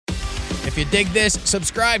If you dig this,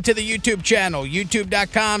 subscribe to the YouTube channel,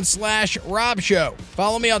 youtube.com/Rob Show.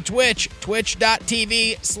 Follow me on Twitch,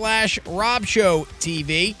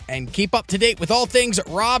 twitch.tv/RobShowTV. And keep up to date with all things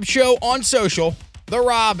Rob Show on social, The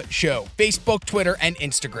Rob Show, Facebook, Twitter, and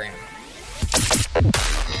Instagram.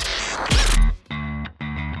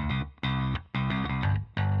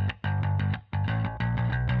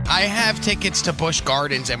 I have tickets to Busch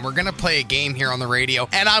Gardens, and we're going to play a game here on the radio,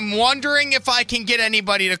 and I'm wondering if I can get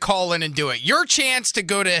anybody to call in and do it. Your chance to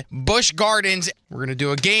go to Busch Gardens. We're going to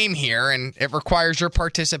do a game here, and it requires your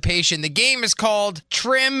participation. The game is called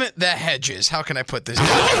Trim the Hedges. How can I put this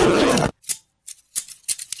down?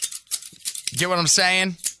 Get what I'm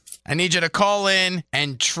saying? I need you to call in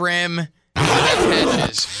and trim the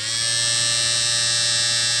hedges.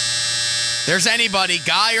 There's anybody,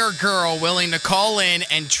 guy or girl, willing to call in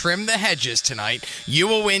and trim the hedges tonight, you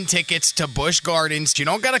will win tickets to Busch Gardens. You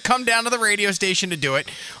don't got to come down to the radio station to do it.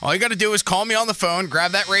 All you got to do is call me on the phone,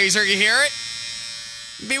 grab that razor, you hear it?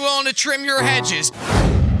 Be willing to trim your hedges.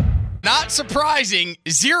 Not surprising,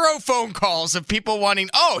 0 phone calls of people wanting,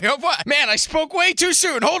 man, I spoke way too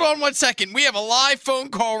soon. Hold on 1 second. We have a live phone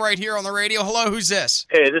call right here on the radio. Hello, who's this?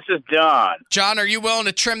 Hey, this is John. John, are you willing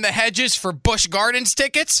to trim the hedges for Busch Gardens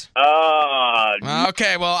tickets?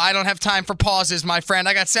 Okay, well, I don't have time for pauses, my friend.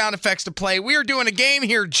 I got sound effects to play. We are doing a game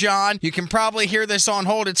here, John. You can probably hear this on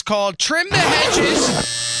hold. It's called Trim the Hedges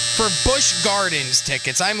for Busch Gardens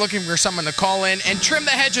tickets. I'm looking for someone to call in and trim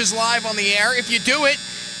the hedges live on the air. If you do it,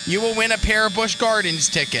 you will win a pair of Busch Gardens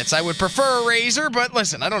tickets. I would prefer a razor, but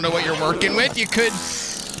listen, I don't know what you're working with. You could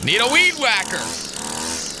need a weed whacker.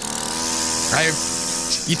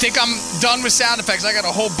 You think I'm done with sound effects? I got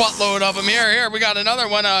a whole buttload of them. Here, we got another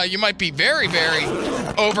one. You might be very, very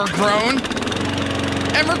overgrown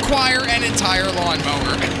and require an entire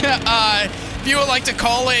lawnmower. If you would like to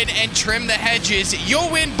call in and trim the hedges, you'll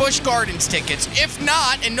win Busch Gardens tickets. If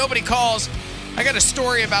not, and nobody calls, I got a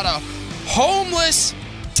story about a homeless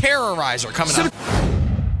terrorizer coming up.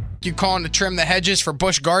 You calling to trim the hedges for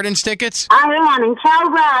Busch Gardens tickets? I am, and tell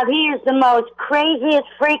Rob he is the most craziest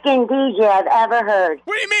freaking DJ I've ever heard.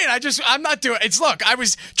 What do you mean? I'm not doing it. Look, I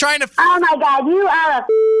was trying to... Oh my God, you are a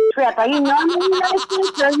trip. Are you normally like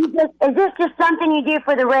this, or is this just something you do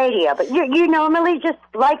for the radio? But you normally just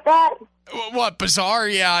like that? What, bizarre?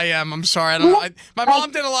 Yeah, I am. I'm sorry. I don't know. My mom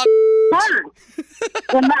did a lot of...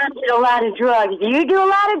 Your mom did a lot of drugs. Do you do a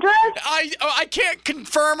lot of drugs? I can't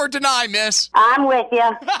confirm or deny, miss. I'm with you.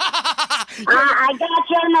 I got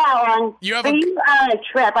you on that one. You are a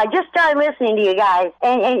trip. I just started listening to you guys,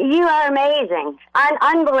 and you are amazing.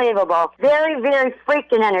 Unbelievable. Very, very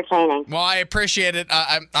freaking entertaining. Well, I appreciate it.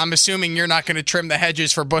 I'm assuming you're not going to trim the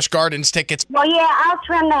hedges for Busch Gardens tickets. Well, yeah, I'll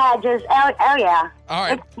trim the hedges. Oh yeah. All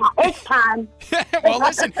right. It's time. Well,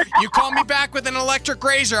 listen, you call me back with an electric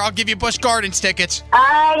razor, I'll give you Busch Gardens tickets. All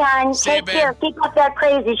right, hon. Take care. Keep up that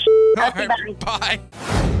crazy shit. All right, bye.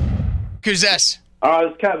 Who's this?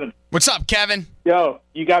 It's Kevin. What's up, Kevin? Yo,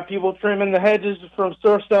 you got people trimming the hedges from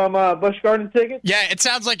source Busch Garden tickets? Yeah, it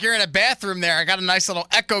sounds like you're in a bathroom there. I got a nice little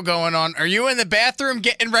echo going on. Are you in the bathroom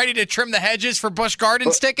getting ready to trim the hedges for Busch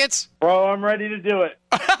Gardens tickets? Bro, I'm ready to do it.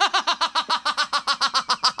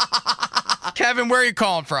 Kevin, where are you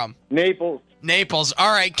calling from? Naples.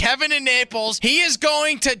 All right, Kevin in Naples. He is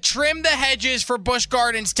going to trim the hedges for Busch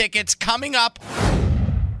Gardens tickets coming up.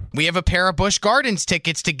 We have a pair of Busch Gardens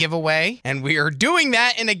tickets to give away, and we are doing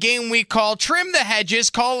that in a game we call Trim the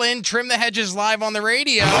Hedges. Call in, Trim the Hedges live on the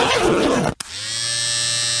radio.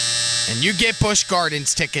 And you get Busch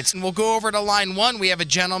Gardens tickets. And we'll go over to line 1. We have a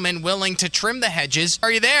gentleman willing to trim the hedges.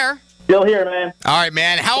 Are you there? Still here, man. All right,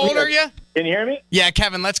 man. How old are you? Can you hear me? Yeah,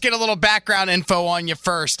 Kevin, let's get a little background info on you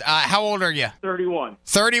first. How old are you? 31.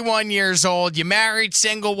 31 years old. You married,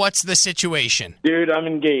 single? What's the situation? Dude, I'm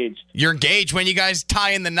engaged. You're engaged. When you guys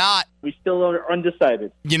tie in the knot? We still are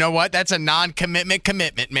undecided. You know what? That's a non-commitment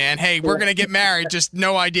commitment, man. Hey, we're going to get married, just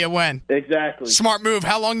no idea when. Exactly. Smart move.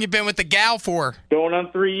 How long you been with the gal for? Going on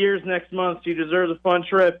 3 years next month. She deserves a fun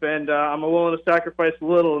trip, and I'm willing to sacrifice a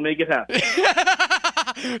little to make it happen.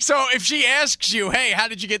 So if she asks you, hey, how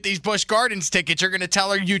did you get these Busch Gardens tickets, you're going to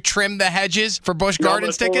tell her you trimmed the hedges for Busch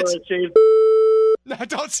Gardens tickets? No,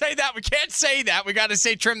 don't say that. We can't say that. We got to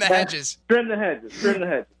say trim the hedges. Trim the hedges.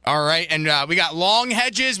 All right, and we got long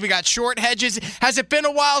hedges. We got short hedges. Has it been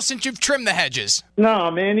a while since you've trimmed the hedges?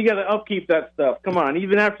 No, man, you got to upkeep that stuff. Come on,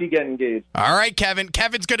 even after you get engaged. All right, Kevin.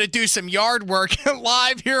 Kevin's going to do some yard work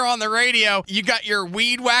live here on the radio. You got your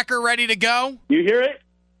weed whacker ready to go? You hear it?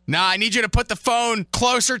 Nah, I need you to put the phone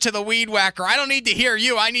closer to the weed whacker. I don't need to hear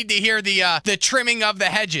you. I need to hear the trimming of the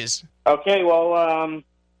hedges. Okay, well,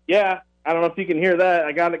 yeah. I don't know if you can hear that.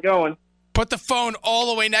 I got it going. Put the phone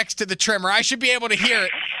all the way next to the trimmer. I should be able to hear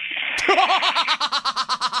it.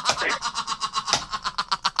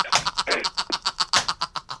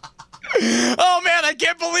 Oh, man, I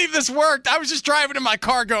can't believe this worked. I was just driving in my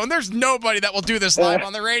car going, there's nobody that will do this live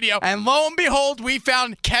on the radio. And lo and behold, we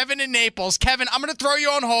found Kevin in Naples. Kevin, I'm going to throw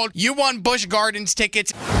you on hold. You won Busch Gardens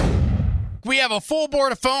tickets. We have a full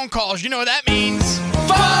board of phone calls. You know what that means?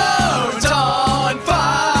 Phones on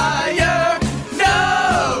fire.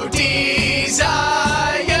 No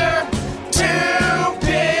desire to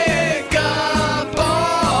pick up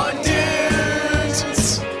on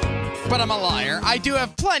dudes. But I'm a liar. I do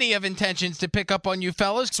have plenty of intentions to pick up on you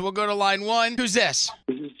fellas, so we'll go to line 1. Who's this?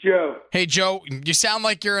 This is Joe. Hey, Joe, you sound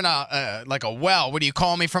like you're in a well. What, do you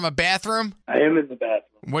call me from a bathroom? I am in the bathroom.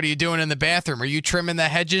 What are you doing in the bathroom? Are you trimming the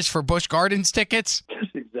hedges for Busch Gardens tickets? That's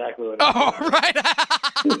exactly what I'm doing. Right.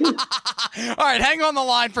 All right, hang on the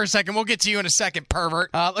line for a second. We'll get to you in a second,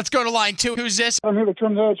 pervert. Let's go to line 2. Who's this? I'm here to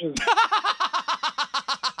trim the hedges.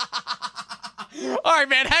 All right,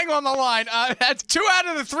 man, hang on the line. That's 2 out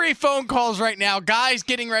of the 3 phone calls right now. Guys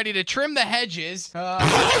getting ready to trim the hedges. I'm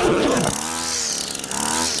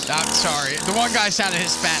sorry. The one guy sounded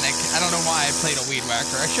Hispanic. I don't know why I played a weed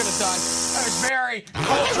whacker. I should have done. I was very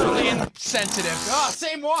culturally insensitive. Oh,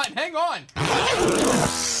 same one. Hang on.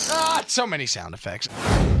 So many sound effects.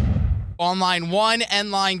 On line 1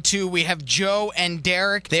 and line 2, we have Joe and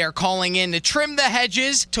Derek. They are calling in to trim the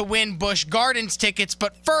hedges to win Busch Gardens tickets.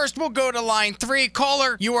 But first, we'll go to line 3.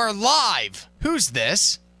 Caller, you are live. Who's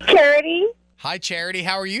this? Charity. Hi, Charity.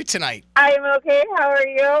 How are you tonight? I'm okay. How are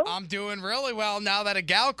you? I'm doing really well now that a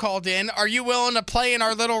gal called in. Are you willing to play in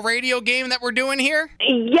our little radio game that we're doing here?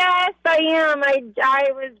 Yes, I am.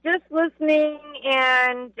 I was just listening,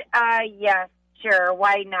 and yes, sure.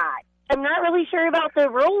 Why not? I'm not really sure about the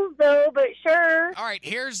rules, though, but sure. All right,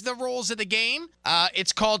 here's the rules of the game.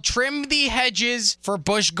 It's called Trim the Hedges for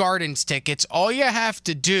Busch Gardens tickets. All you have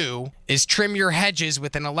to do is trim your hedges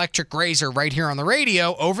with an electric razor right here on the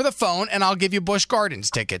radio over the phone, and I'll give you Busch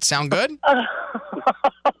Gardens tickets. Sound good?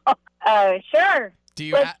 Sure.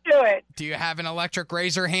 Let's do it. Do you have an electric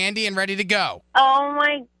razor handy and ready to go?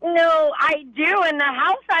 No, I do. In the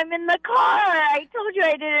house, I'm in the car. I told you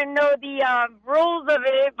I didn't know the rules of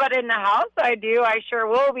it, but in the house I do. I sure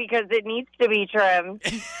will because it needs to be trimmed.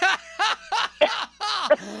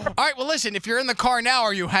 All right, well, listen, if you're in the car now,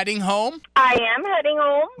 are you heading home? I am heading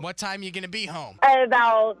home. What time are you going to be home?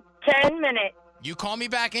 About 10 minutes. You call me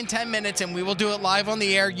back in 10 minutes, and we will do it live on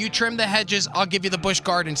the air. You trim the hedges. I'll give you the Busch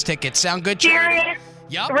Gardens tickets. Sound good, Charity? Serious?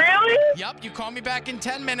 Yep. Really? Yep. You call me back in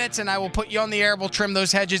 10 minutes, and I will put you on the air. We'll trim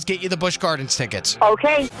those hedges, get you the Busch Gardens tickets.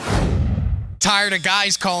 Okay. Tired of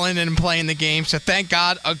guys calling in and playing the game, so thank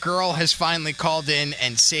God a girl has finally called in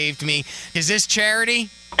and saved me. Is this Charity?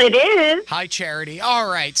 It is. Hi, Charity. All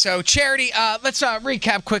right, so Charity, let's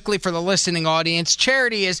recap quickly for the listening audience.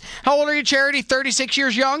 Charity is, how old are you, Charity? 36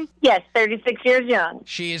 years young? Yes, 36 years young.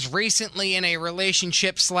 She is recently in a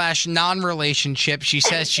relationship/non-relationship. She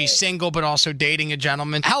says she's single, but also dating a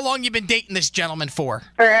gentleman. How long you been dating this gentleman for?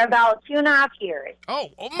 For about 2.5 years.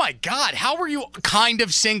 Oh my God. How were you kind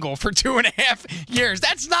of single for 2.5 years?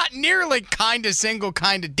 That's not nearly kind of single,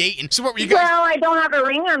 kind of dating. So what were you guys... Well, I don't have a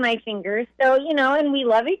ring on my finger, so, and we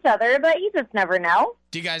love each other, but you just never know.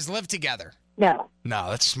 Do you guys live together? No.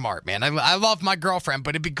 No, that's smart, man. I love my girlfriend,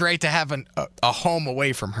 but it'd be great to have a home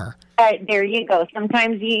away from her. There you go.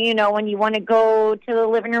 Sometimes, when you want to go to the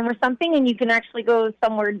living room or something and you can actually go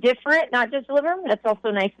somewhere different, not just the living room, that's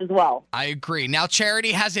also nice as well. I agree. Now,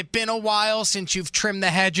 Charity, has it been a while since you've trimmed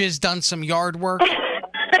the hedges, done some yard work?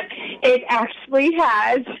 It actually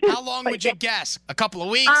has. How long would you guess? A couple of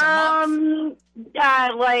weeks? A month?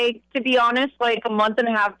 To be honest, like a month and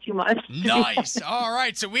a half, 2 months. Nice. All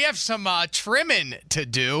right. So we have some trimming to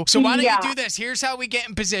do. So why don't you do this? Here's how we get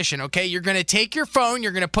in position, okay? You're going to take your phone.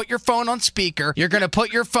 You're going to put your phone on speaker. You're going to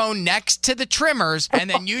put your phone next to the trimmers, and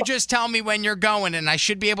then you just tell me when you're going, and I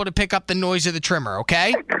should be able to pick up the noise of the trimmer,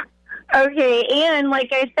 okay? Okay, and like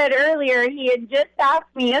I said earlier, he had just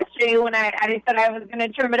asked me yesterday when I said I was going to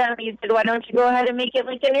trim it up. He said, why don't you go ahead and make it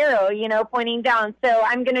like an arrow, pointing down. So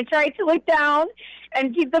I'm going to try to look down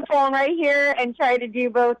and keep the phone right here and try to do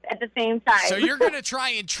both at the same time. So you're going to try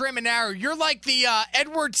and trim an arrow. You're like the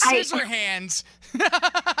Edward Scissorhands.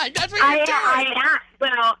 That's what you're doing.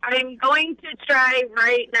 Well, I'm going to try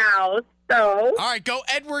right now, so. All right, go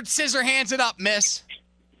Edward Scissorhands it up, miss.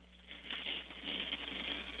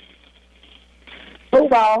 Oh,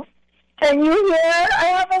 well. Can you hear? I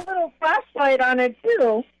have a little flashlight on it,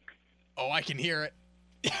 too. Oh, I can hear it.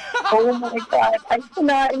 Oh, my God. I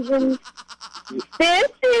cannot even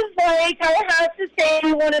This is like, I have to say,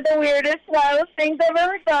 one of the weirdest, wildest things I've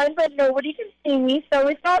ever done, but nobody can see me, so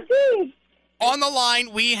it's not big. On the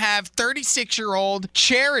line, we have 36-year-old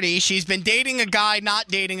Charity. She's been dating a guy, not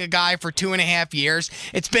dating a guy for 2.5 years.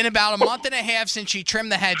 It's been about a month and a half since she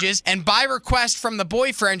trimmed the hedges, and by request from the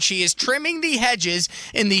boyfriend, she is trimming the hedges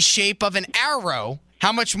in the shape of an arrow.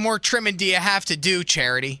 How much more trimming do you have to do,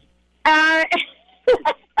 Charity? Well,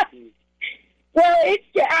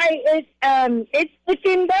 it's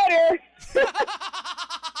looking better.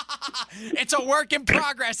 It's a work in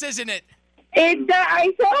progress, isn't it?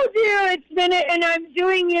 I told you it's been, and I'm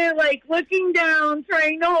doing it like looking down,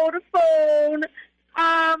 trying to hold a phone.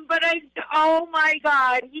 But oh my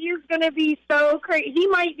God, he's gonna be so crazy. He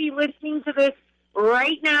might be listening to this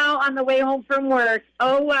right now on the way home from work.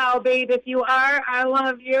 Oh wow, babe, if you are, I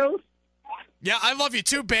love you. Yeah, I love you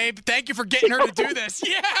too, babe. Thank you for getting her to do this.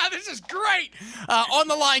 Yeah, this is great. On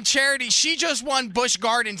the line, Charity, she just won Busch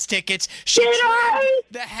Gardens tickets. She trimmed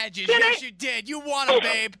the hedges. Yes, you did. You won them,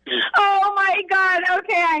 babe. Oh, my God.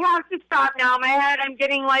 Okay, I have to stop now. My head, I'm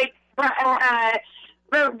getting like rust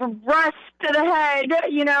to the head,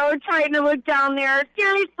 you know, trying to look down there.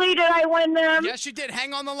 Seriously, did I win them? Yes, you did.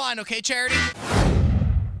 Hang on the line, okay, Charity?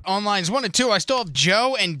 On lines 1 and 2, I still have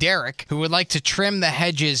Joe and Derek who would like to trim the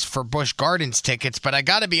hedges for Busch Gardens tickets, but I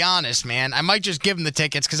got to be honest, man. I might just give them the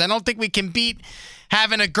tickets because I don't think we can beat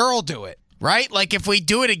having a girl do it, right? Like if we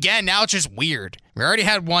do it again, now it's just weird. We already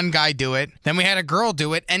had one guy do it, then we had a girl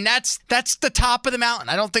do it, and that's the top of the mountain.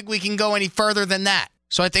 I don't think we can go any further than that.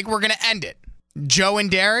 So I think we're going to end it. Joe and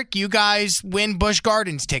Derek, you guys win Busch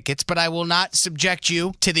Gardens tickets, but I will not subject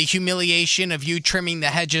you to the humiliation of you trimming the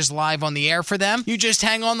hedges live on the air for them. You just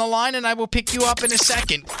hang on the line and I will pick you up in a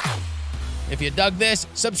second. If you dug this,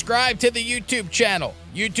 subscribe to the YouTube channel,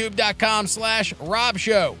 youtube.com/Rob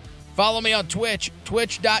Show. Follow me on Twitch,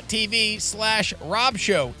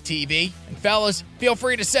 twitch.tv/RobShowTV. And fellas, feel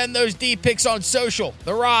free to send those D pics on social,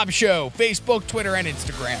 The Rob Show, Facebook, Twitter, and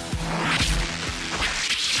Instagram.